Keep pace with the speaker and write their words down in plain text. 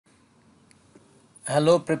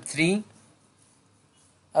Hello Prep 3.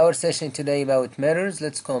 Our session today about mirrors.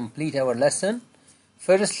 Let's complete our lesson.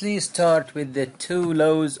 Firstly, start with the two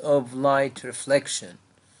laws of light reflection.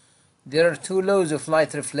 There are two laws of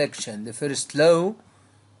light reflection. The first law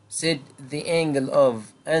said the angle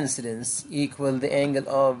of incidence equal the angle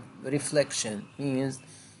of reflection, means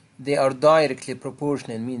they are directly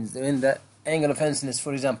proportional, means when the angle of incidence,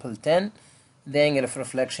 for example 10, the angle of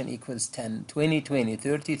reflection equals 10, 20, 20,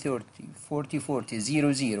 30, 30, 40, 40,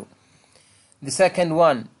 0, 0. The second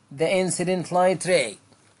one, the incident light ray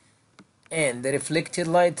and the reflected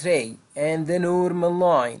light ray and the normal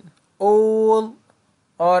line all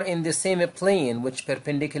are in the same plane which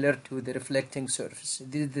perpendicular to the reflecting surface.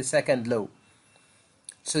 This is the second law.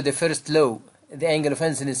 So the first law, the angle of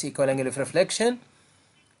incidence equal angle of reflection.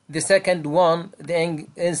 The second one, the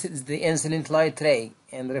incident light ray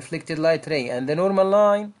and the reflected light ray and the normal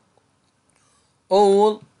line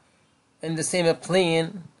all in the same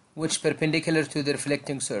plane which perpendicular to the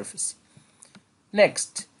reflecting surface.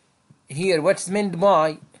 Next, here what's meant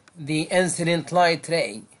by the incident light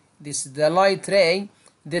ray? This is the light ray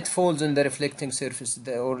that falls on the reflecting surface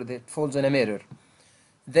or that falls on a mirror.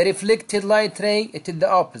 The reflected light ray, it is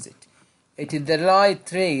the opposite. It is the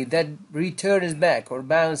light ray that returns back or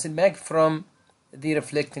bounces back from the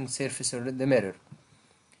reflecting surface or the mirror.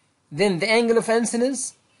 Then the angle of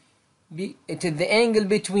incidence, it is the angle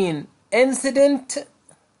between incident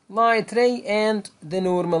light ray and the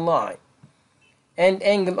normal line. And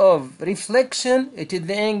angle of reflection, it is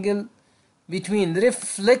the angle between the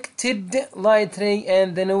reflected light ray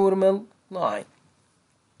and the normal line.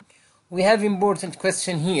 We have important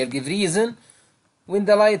question here. Give reason. When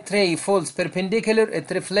the light ray falls perpendicular, it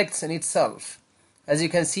reflects in itself. As you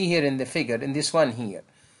can see here in the figure, in this one here.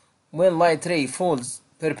 When light ray falls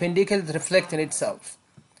perpendicular, it reflects in itself.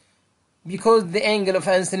 Because the angle of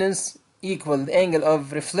incidence equal the angle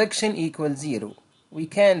of reflection equals 0. We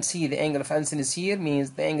can see the angle of incidence here,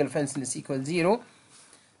 means the angle of incidence equals 0.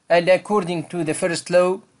 And according to the first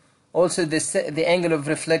law, also the angle of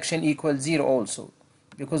reflection equals 0 also,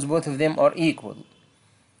 because both of them are equal.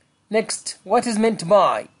 Next, what is meant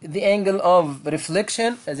by the angle of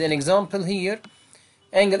reflection? As an example here,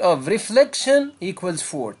 angle of reflection equals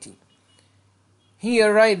 40.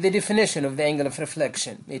 Here write the definition of the angle of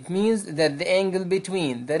reflection. It means that the angle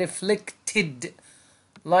between the reflected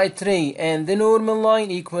light ray and the normal line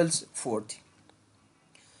equals 40.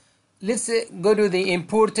 Let's go to the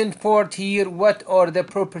important part here. What are the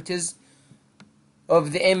properties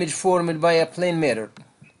of the image formed by a plane mirror?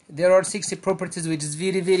 There are 60 properties, which is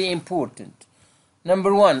very, very important.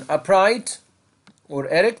 Number 1, upright or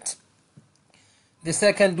erect. The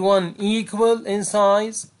second one, equal in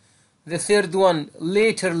size. The third one,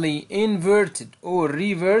 laterally inverted or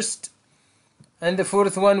reversed. And the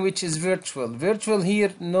fourth one, which is virtual. Virtual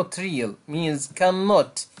here, not real, means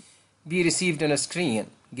cannot be received on a screen.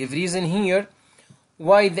 Give reason here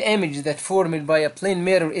why the image that formed by a plane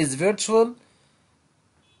mirror is virtual.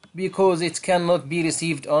 Because it cannot be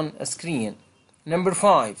received on a screen. Number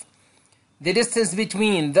 5, the distance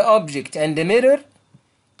between the object and the mirror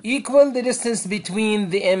equal the distance between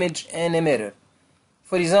the image and a mirror.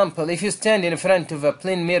 For example, if you stand in front of a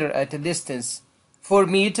plane mirror at a distance 4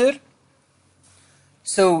 meters,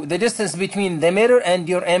 so the distance between the mirror and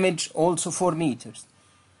your image also 4 meters.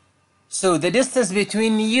 So the distance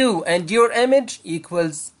between you and your image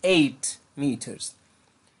equals 8 meters.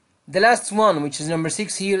 The last one, which is number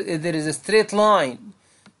 6 here, there is a straight line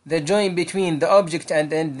that join between the object and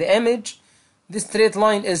the image. This straight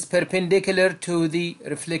line is perpendicular to the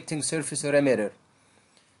reflecting surface or a mirror.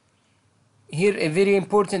 Here a very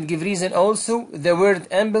important give reason also, the word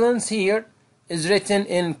ambulance here is written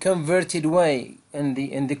in converted way in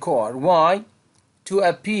the car. Why? To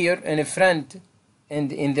appear in front in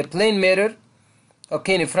the plane mirror,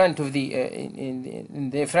 okay, in front of the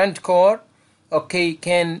in the front car, okay,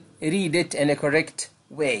 can read it in a correct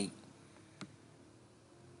way.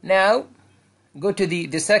 Now go to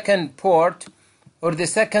the second part or the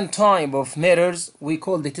second type of mirrors. We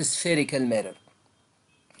call it a spherical mirror.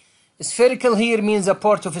 Spherical here means a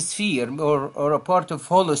part of a sphere or a part of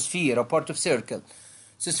hollow sphere, a part of circle.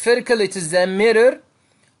 So spherical, it is a mirror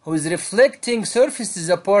whose reflecting surface is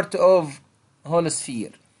a part of hollow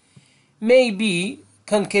sphere. Maybe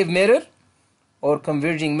concave mirror or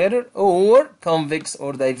converging mirror or convex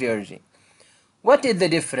or diverging. What is the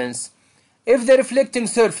difference? If the reflecting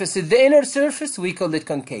surface is the inner surface, we call it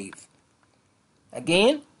concave.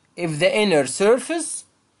 Again, if the inner surface,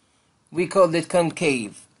 we call it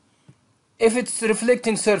concave. If its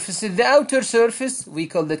reflecting surface is the outer surface, we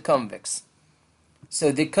call it convex.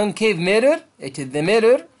 So the concave mirror, it is the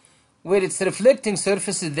mirror where its reflecting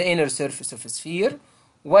surface is the inner surface of a sphere,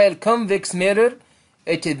 while convex mirror,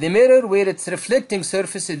 it is the mirror where its reflecting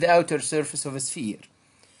surface is the outer surface of a sphere.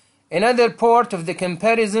 Another part of the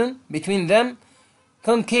comparison between them,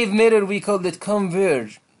 concave mirror, we call it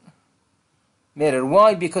converge mirror.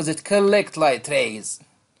 Why? Because it collects light rays,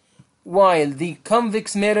 while the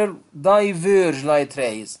convex mirror diverge light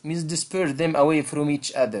rays, means disperse them away from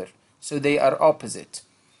each other, so they are opposite.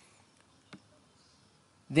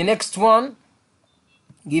 The next one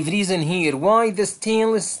give reason here why the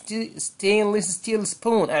stainless steel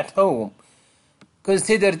spoon at home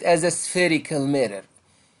considered as a spherical mirror.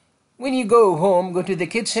 When you go home, go to the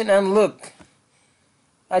kitchen and look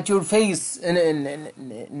at your face in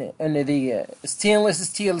the stainless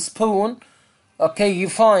steel spoon. Okay, you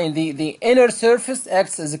find the inner surface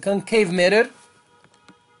acts as a concave mirror,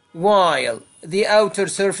 while the outer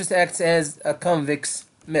surface acts as a convex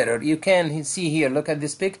mirror. You can see here, look at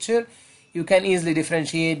this picture, you can easily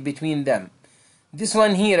differentiate between them. This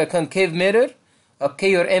one here, a concave mirror, okay,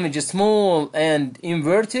 your image is small and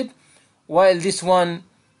inverted, while this one,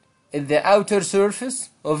 the outer surface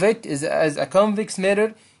of it is as a convex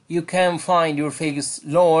mirror. You can find your face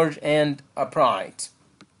large and upright.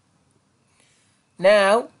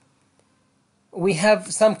 Now we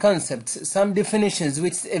have some concepts, some definitions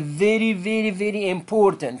which are very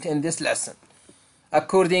important in this lesson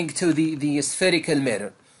according to the spherical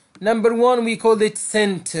mirror. Number one, we call it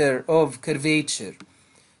center of curvature.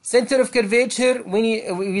 Center of curvature,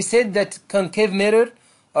 we said that concave mirror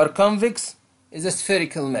or convex is a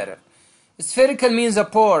spherical mirror. Spherical means a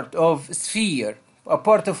part of sphere, a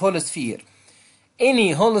part of whole sphere.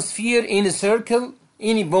 Any whole sphere, any circle,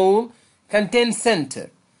 any ball contains center.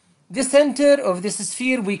 The center of this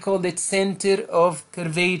sphere, we call it center of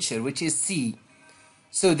curvature, which is C.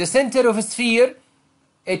 So the center of a sphere,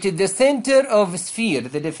 it is the center of a sphere,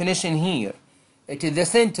 the definition here. It is the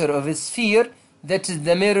center of a sphere, that is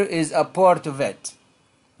the mirror is a part of it.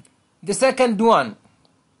 The second one,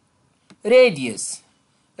 radius.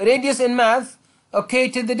 Radius in math, okay,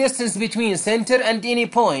 to the distance between center and any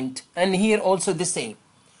point, and here also the same.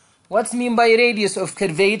 What's mean by radius of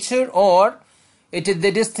curvature? Or it is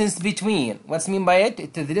the distance between. What's mean by it?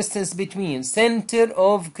 It is the distance between center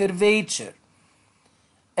of curvature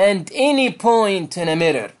and any point in a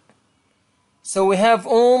mirror. So we have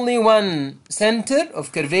only one center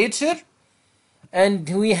of curvature, and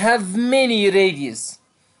we have many radius.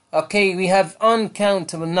 Okay, we have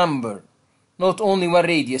uncountable number. Not only one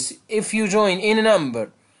radius. If you join any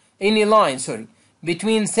number, any line,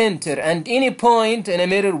 between center and any point in a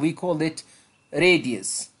mirror, we call it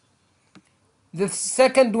radius. The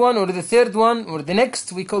second one or the third one or the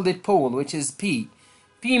next, we call it pole, which is P.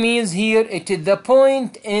 P means here it is the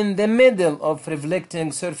point in the middle of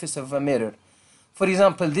reflecting surface of a mirror. For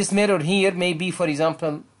example, this mirror here may be, for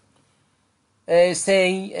example,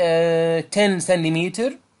 say 10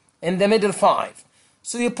 centimeter, in the middle 5.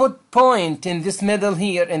 So you put point in this middle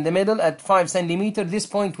here, in the middle at 5 centimeter, this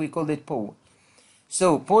point we call it pole.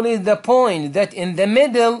 So pole is the point that in the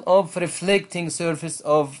middle of reflecting surface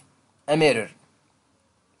of a mirror.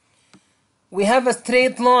 We have a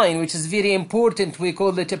straight line which is very important, we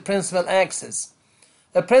call it a principal axis.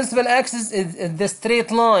 A principal axis is the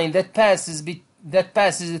straight line that passes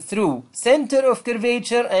through center of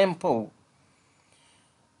curvature and pole.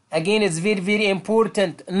 Again, it's very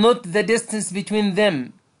important, not the distance between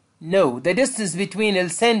them. No, the distance between the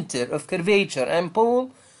center of curvature and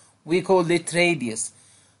pole, we call it radius.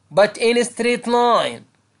 But in a straight line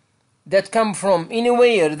that come from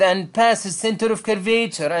anywhere then passes center of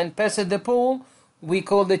curvature and passes the pole, we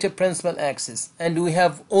call it a principal axis. And we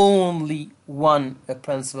have only one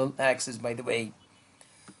principal axis, by the way.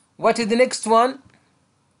 What is the next one?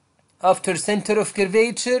 After center of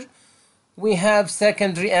curvature, we have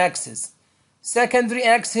secondary axis. Secondary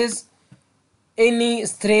axis, any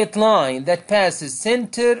straight line that passes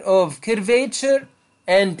center of curvature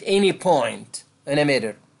and any point in a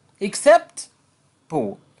mirror, except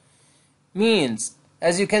pole. Means,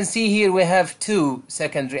 as you can see here, we have two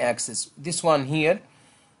secondary axes. This one here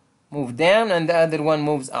moves down and the other one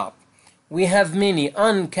moves up. We have many,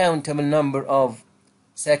 uncountable number of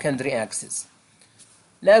secondary axes.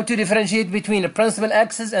 Now to differentiate between a principal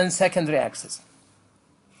axis and secondary axis.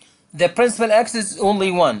 The principal axis is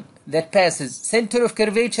only one that passes center of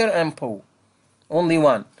curvature and pole. Only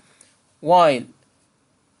one. While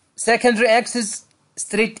secondary axis,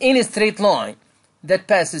 any straight line that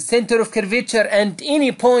passes center of curvature and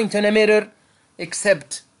any point in a mirror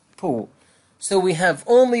except pole. So we have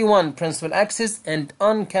only one principal axis and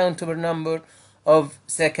uncountable number of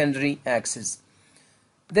secondary axes.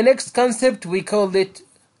 The next concept, we call it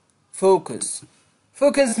focus.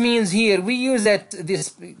 Focus means here, we use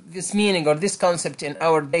this meaning or this concept in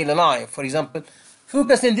our daily life. For example,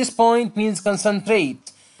 focus in this point means concentrate,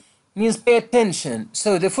 means pay attention.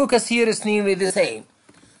 So the focus here is nearly the same.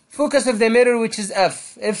 Focus of the mirror, which is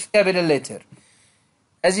F capital letter.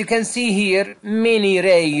 As you can see here, many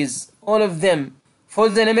rays, all of them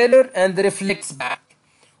falls in a mirror and reflects back.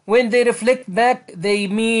 When they reflect back, they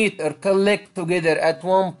meet or collect together at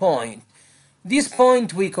one point. This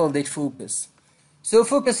point we call it focus. So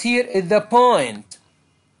focus here is the point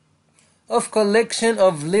of collection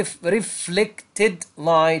of reflected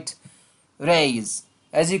light rays.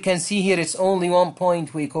 As you can see here, it's only one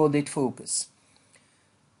point, we call it focus.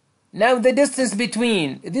 Now the distance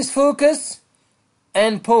between this focus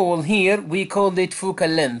and pole here, we call it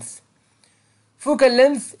focal length. Focal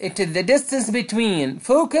length, it is the distance between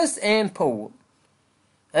focus and pole.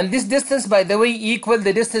 And this distance, by the way, equal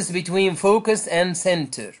the distance between focus and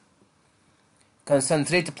center.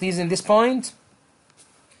 Concentrate please in this point.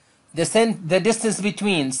 The distance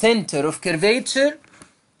between center of curvature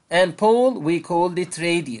and pole, we call it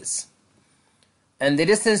radius. And the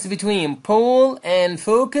distance between pole and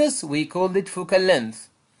focus, we call it focal length.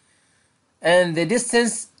 And the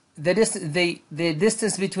distance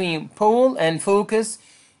between pole and focus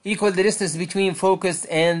equal the distance between focus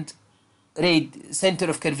and center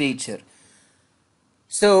of curvature.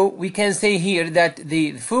 So we can say here that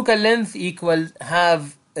the focal length equals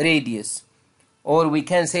half radius, or we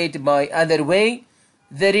can say it by other way,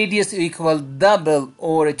 the radius equals double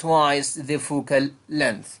or twice the focal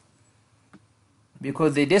length,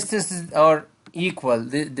 because the distances are equal.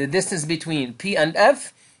 The distance between P and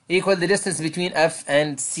F equal the distance between F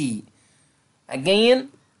and C. Again,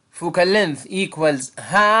 focal length equals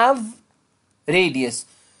half radius,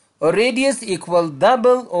 or radius equals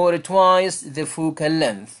double or twice the focal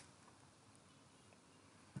length.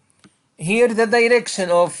 Here the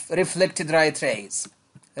direction of reflected light rays.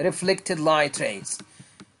 Reflected light rays.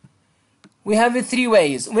 We have it three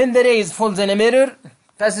ways. When the rays falls in a mirror,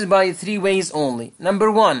 passes by three ways only.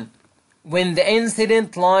 Number one, when the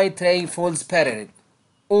incident light ray falls parallel,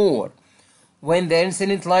 or when the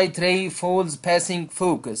incident light ray falls passing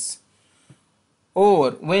focus,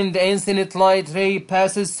 or when the incident light ray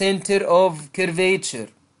passes center of curvature.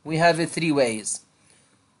 We have it three ways.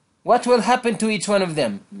 What will happen to each one of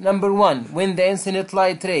them? Number one, when the incident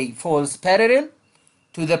light ray falls parallel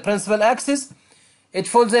to the principal axis, it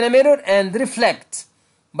falls in a mirror and reflects,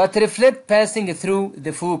 but reflect passing through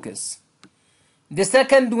the focus. The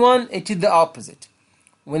second one, it is the opposite.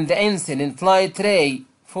 When the incident light ray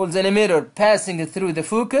falls in a mirror passing through the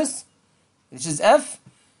focus, which is F,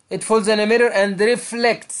 it falls in a mirror and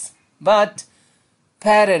reflects, but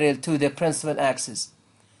parallel to the principal axis.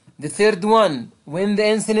 The third one, when the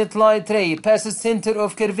incident light ray passes center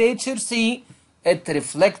of curvature, C, it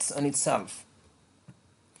reflects on itself.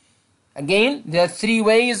 Again, there are three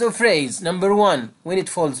ways of rays. Number one, when it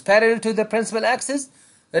falls parallel to the principal axis,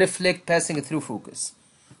 reflect passing through focus.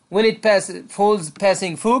 When it falls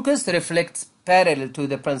passing focus, reflects parallel to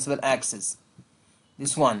the principal axis.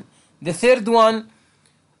 This one. The third one,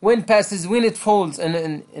 when it falls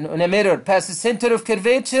in a mirror, passes center of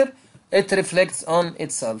curvature, it reflects on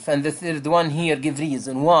itself. And the third one here give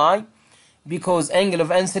reason why. Because angle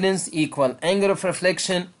of incidence equal angle of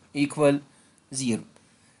reflection equal 0.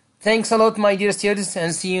 Thanks a lot, my dear students,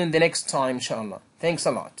 and see you in the next time, inshallah. Thanks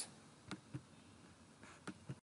a lot.